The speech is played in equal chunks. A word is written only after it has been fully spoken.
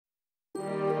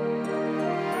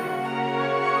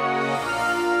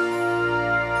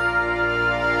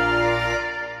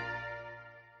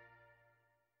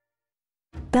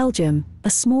Belgium, a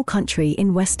small country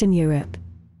in Western Europe.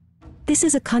 This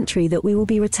is a country that we will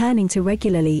be returning to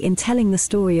regularly in telling the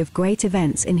story of great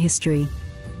events in history.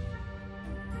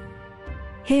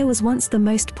 Here was once the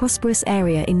most prosperous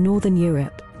area in Northern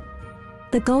Europe.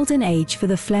 The golden age for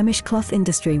the Flemish cloth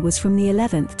industry was from the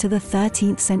 11th to the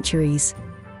 13th centuries.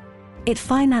 It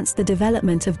financed the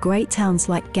development of great towns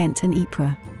like Ghent and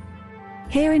Ypres.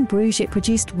 Here in Bruges it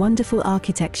produced wonderful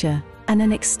architecture, and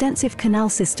an extensive canal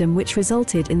system which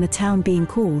resulted in the town being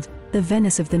called the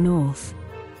Venice of the North.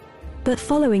 But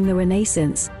following the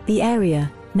Renaissance, the area,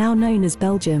 now known as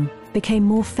Belgium, became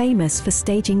more famous for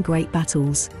staging great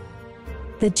battles.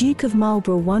 The Duke of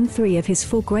Marlborough won 3 of his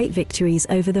 4 great victories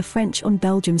over the French on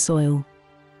Belgian soil.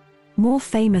 More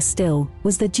famous still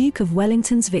was the Duke of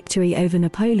Wellington's victory over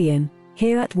Napoleon,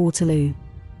 here at Waterloo.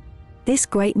 This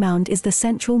great mound is the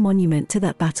central monument to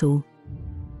that battle.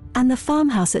 And the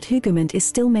farmhouse at Hougoumont is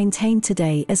still maintained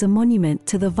today as a monument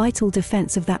to the vital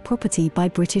defense of that property by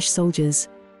British soldiers.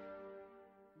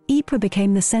 Ypres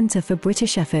became the center for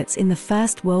British efforts in the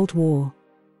First World War.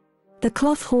 The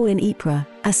Cloth Hall in Ypres,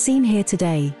 as seen here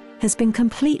today, has been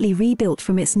completely rebuilt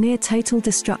from its near-total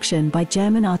destruction by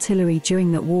German artillery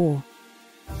during that war.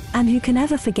 And who can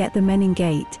ever forget the Menin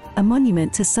Gate, a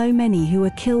monument to so many who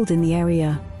were killed in the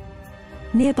area.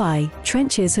 Nearby,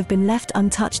 trenches have been left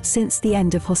untouched since the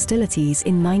end of hostilities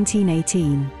in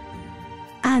 1918.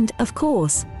 And, of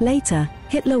course, later,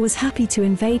 Hitler was happy to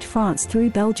invade France through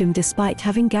Belgium despite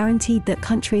having guaranteed that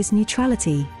country's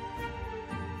neutrality.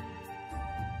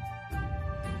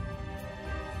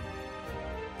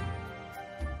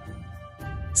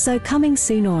 So coming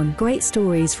soon on Great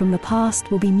Stories from the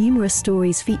Past will be numerous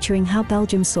stories featuring how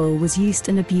Belgium soil was used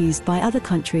and abused by other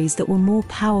countries that were more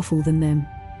powerful than them.